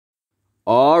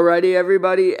Alrighty,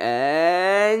 everybody,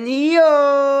 and yo,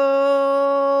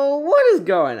 what is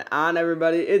going on,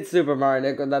 everybody? It's Super Mario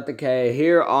Nick without the K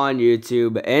here on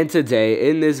YouTube, and today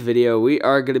in this video we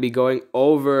are going to be going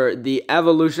over the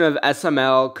Evolution of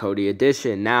SML Cody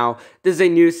edition. Now, this is a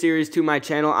new series to my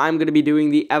channel. I'm going to be doing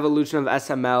the Evolution of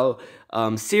SML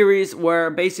series where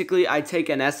basically I take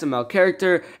an SML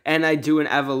character and I do an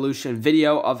evolution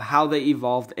video of how they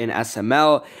evolved in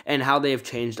SML and how they have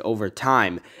changed over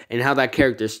time and how that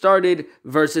character started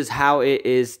versus how it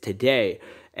is today.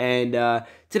 And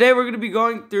today we're going to be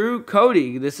going through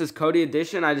Cody. This is Cody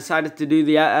edition. I decided to do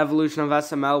the Evolution of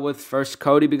SML with first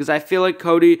Cody because I feel like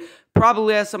Cody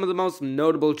probably has some of the most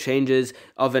notable changes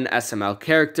of an SML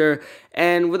character.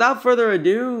 And without further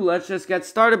ado, let's just get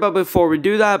started. But before we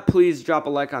do that, please drop a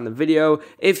like on the video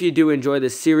if you do enjoy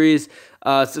this series.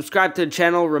 Subscribe to the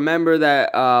channel. Remember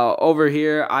that over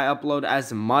here I upload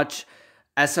as much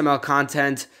SML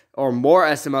content or more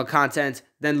SML content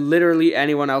than literally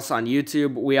anyone else on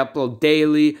YouTube. We upload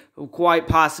daily, quite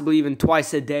possibly even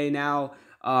twice a day now.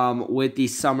 With the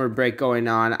summer break going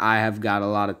on, I have got a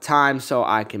lot of time, so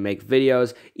I can make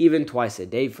videos even twice a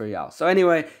day for y'all. So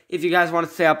anyway, if you guys want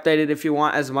to stay updated, if you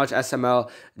want as much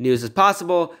SML news as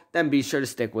possible, then be sure to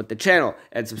stick with the channel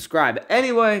and subscribe.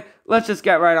 Anyway, let's just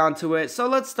get right onto it. So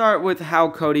let's start with how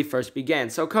Cody first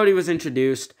began. So Cody was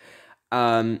introduced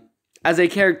as a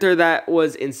character that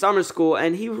was in summer school,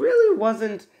 and he really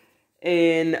wasn't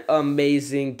an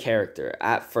amazing character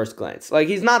at first glance. Like,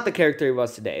 he's not the character he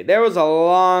was today. There was a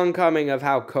long coming of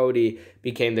how Cody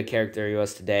became the character he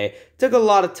was today. Took a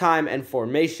lot of time and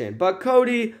formation, but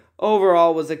Cody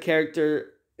overall was a character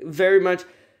very much,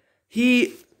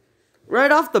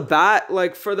 right off the bat,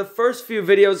 like for the first few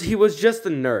videos, he was just a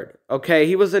nerd, okay?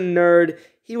 He was a nerd,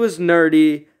 he was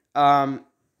nerdy,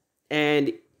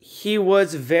 and he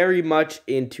was very much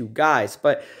into guys,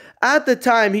 but at the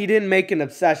time, he didn't make an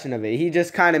obsession of it. He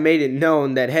just kind of made it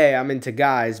known that, hey, I'm into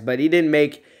guys, but he didn't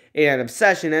make it an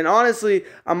obsession. And honestly,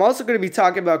 I'm also going to be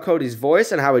talking about Cody's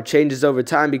voice and how it changes over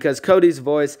time, because Cody's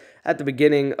voice at the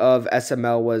beginning of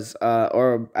SML was,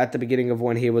 or at the beginning of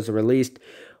when he was released,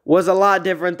 was a lot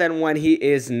different than when he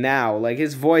is now. Like,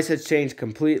 his voice has changed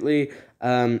completely.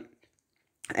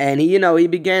 And he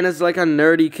began as like a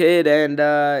nerdy kid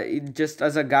and just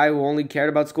as a guy who only cared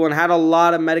about school and had a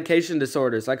lot of medication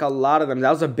disorders, like a lot of them.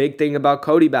 That was a big thing about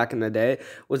Cody back in the day,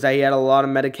 was that he had a lot of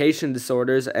medication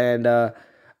disorders and,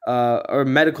 or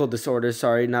medical disorders,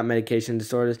 sorry, not medication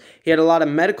disorders. He had a lot of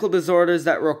medical disorders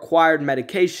that required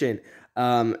medication,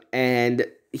 and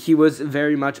he was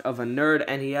very much of a nerd,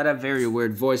 and he had a very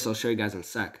weird voice. I'll show you guys in a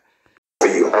sec.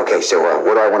 Okay, so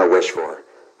what do I want to wish for?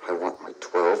 I want my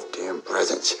 12 damn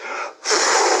presents.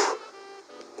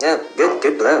 Yeah,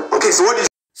 good blow. Okay, so what did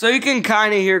So you can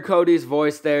kind of hear Cody's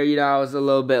voice there. I was a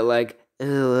little bit like,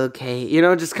 oh, okay.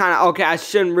 Just kind of, okay, I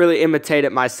shouldn't really imitate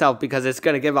it myself because it's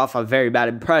going to give off a very bad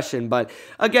impression. But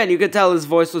again, you could tell his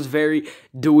voice was very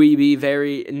dweeby,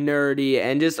 very nerdy.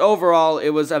 And just overall, it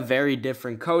was a very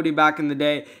different Cody back in the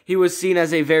day. He was seen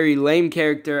as a very lame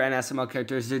character, and SML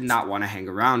characters did not want to hang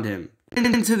around him.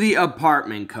 Into the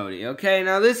apartment Cody, okay?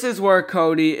 Now, this is where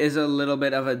Cody is a little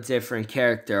bit of a different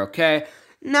character, okay?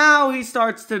 Now, he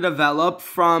starts to develop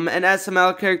from an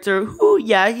SML character who,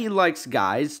 yeah, he likes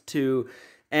guys, to,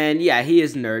 and yeah, he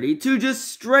is nerdy, to just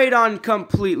straight on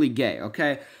completely gay,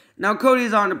 okay? Now,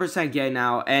 Cody's 100% gay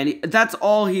now, and that's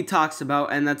all he talks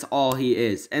about, and that's all he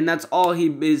is. And that's all he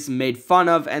is made fun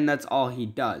of, and that's all he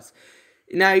does.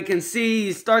 Now, you can see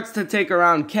he starts to take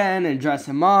around Ken and dress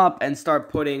him up and start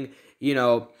putting,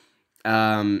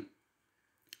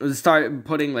 start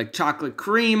putting like chocolate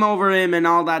cream over him and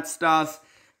all that stuff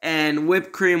and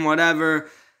whipped cream, whatever.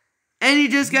 And he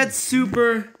just gets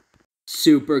super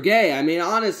gay. I mean,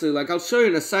 honestly, like, I'll show you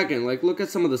in a second. Like, look at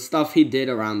some of the stuff he did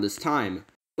around this time.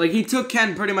 Like, he took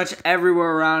Ken pretty much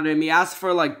everywhere around him. He asked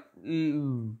for, like,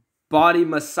 body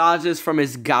massages from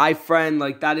his guy friend.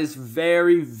 Like, that is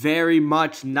very, very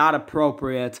much not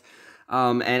appropriate.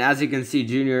 And as you can see,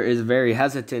 Junior is very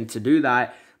hesitant to do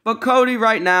that. But Cody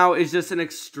right now is just an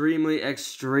extremely,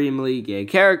 extremely gay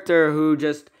character who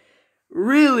just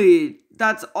really,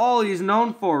 that's all he's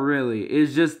known for, really,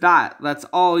 is just that. That's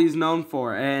all he's known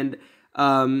for. And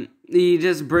he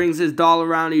just brings his doll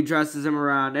around, he dresses him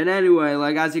around. And anyway,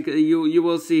 like, as you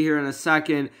will see here in a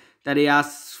second, that he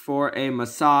asks for a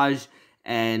massage.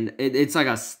 And it's like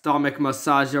a stomach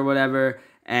massage or whatever.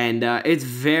 And it's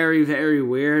very, very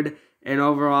weird. And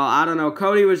overall, I don't know,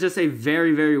 Cody was just a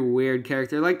very, very weird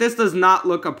character. Like, this does not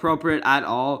look appropriate at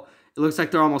all. It looks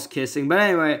like they're almost kissing. But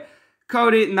anyway,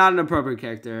 Cody, not an appropriate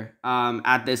character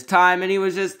at this time, and he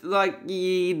was just like,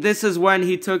 this is when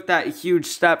he took that huge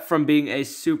step from being a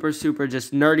super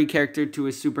just nerdy character to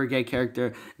a super gay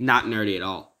character, not nerdy at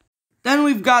all. Then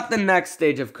we've got the next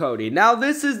stage of Cody. Now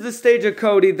this is the stage of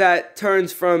Cody that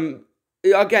turns from,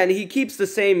 again, he keeps the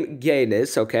same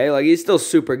gayness, okay, like he's still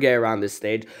super gay around this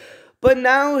stage, but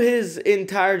now his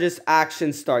entire just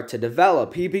actions start to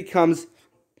develop. He becomes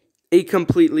a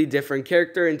completely different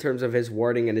character in terms of his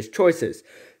wording and his choices.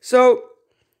 So,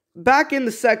 back in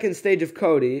the second stage of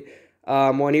Cody,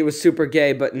 when he was super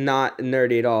gay but not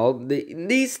nerdy at all,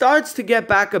 he starts to get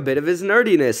back a bit of his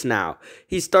nerdiness now.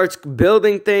 He starts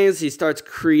building things, he starts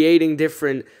creating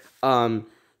different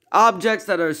objects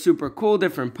that are super cool,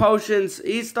 different potions.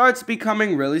 He starts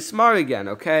becoming really smart again,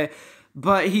 okay?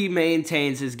 But he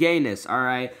maintains his gayness,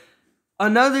 alright?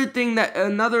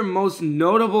 Another most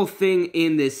notable thing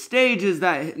in this stage is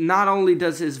that not only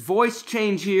does his voice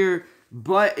change here,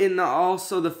 but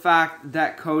also the fact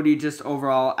that Cody just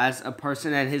overall as a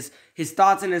person and his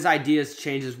thoughts and his ideas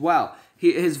change as well.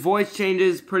 His voice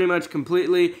changes pretty much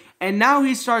completely, and now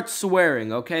he starts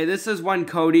swearing, okay? This is when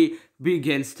Cody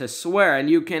begins to swear,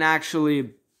 and you can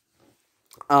actually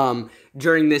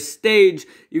during this stage,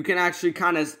 you can actually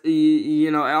kind of,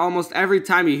 almost every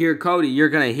time you hear Cody, you're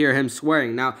going to hear him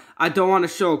swearing. Now, I don't want to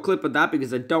show a clip of that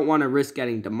because I don't want to risk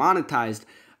getting demonetized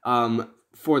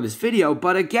for this video.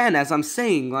 But again, as I'm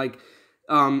saying, like,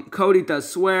 Cody does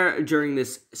swear during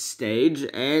this stage,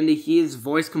 and his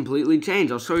voice completely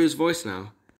changed. I'll show you his voice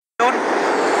now.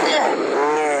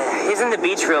 Isn't the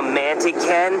beach romantic,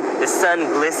 Ken? The sun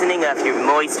glistening off your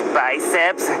moist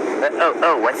biceps?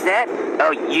 What's that?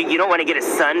 Oh, you don't want to get a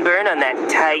sunburn on that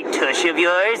tight tush of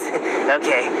yours?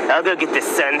 Okay, I'll go get the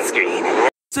sunscreen.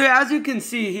 So yeah, as you can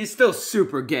see, he's still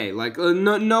super gay. Like,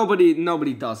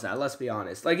 nobody does that, let's be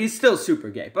honest. Like, he's still super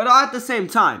gay. But at the same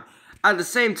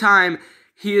time,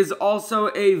 he is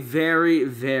also a very,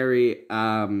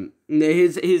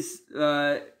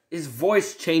 his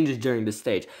voice changes during this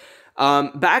stage.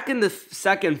 Back in the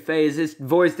second phase, his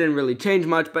voice didn't really change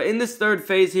much, but in this third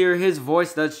phase here, his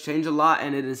voice does change a lot,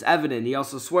 and it is evident. He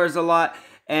also swears a lot,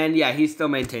 and yeah, he still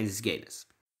maintains his gayness.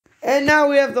 And now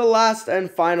we have the last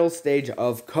and final stage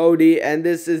of Cody, and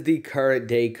this is the current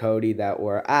day Cody that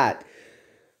we're at.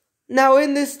 Now,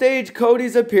 in this stage,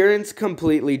 Cody's appearance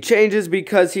completely changes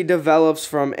because he develops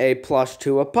from a plush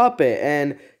to a puppet,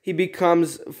 and he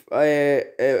becomes,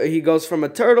 he goes from a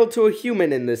turtle to a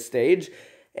human in this stage,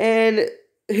 and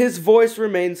his voice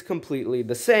remains completely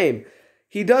the same.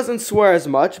 He doesn't swear as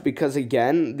much because,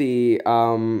 again, the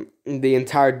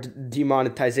entire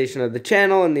demonetization of the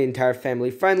channel and the entire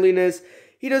family friendliness,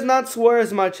 he does not swear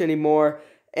as much anymore,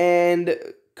 and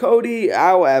Cody,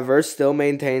 however, still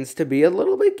maintains to be a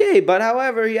little bit gay, but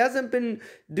however, he hasn't been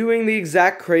doing the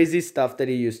exact crazy stuff that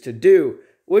he used to do,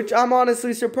 which I'm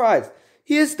honestly surprised.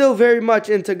 He is still very much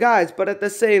into guys, but at the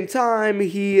same time,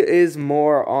 he is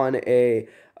more on a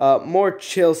more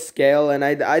chill scale, and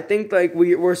I think like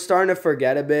we're starting to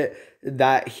forget a bit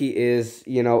that he is,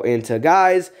 into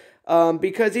guys,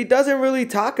 because he doesn't really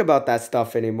talk about that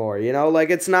stuff anymore,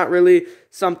 like it's not really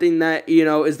something that,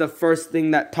 is the first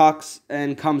thing that talks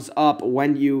and comes up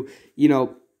when you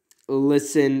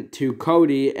listen to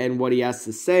Cody and what he has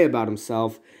to say about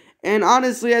himself. And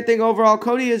honestly, I think overall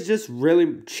Cody has just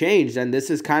really changed, and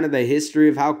this is kind of the history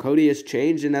of how Cody has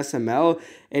changed in SML.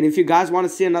 And if you guys want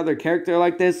to see another character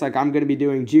like this, like I'm going to be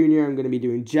doing Junior, I'm going to be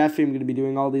doing Jeffy, I'm going to be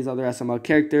doing all these other SML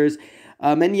characters.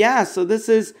 And yeah, so this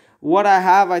is what I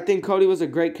have. I think Cody was a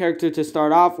great character to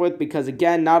start off with because,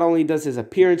 again, not only does his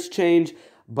appearance change,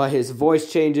 but his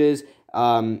voice changes,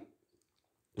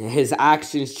 his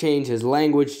actions change, his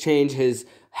language change, his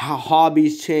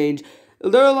hobbies change.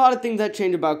 There are a lot of things that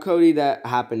change about Cody that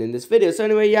happened in this video. So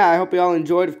anyway, yeah, I hope you all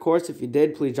enjoyed. Of course, if you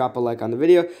did, please drop a like on the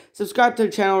video. Subscribe to the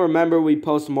channel. Remember, we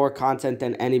post more content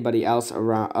than anybody else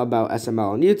around about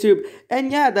SML on YouTube.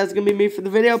 And yeah, that's going to be me for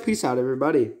the video. Peace out,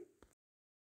 everybody.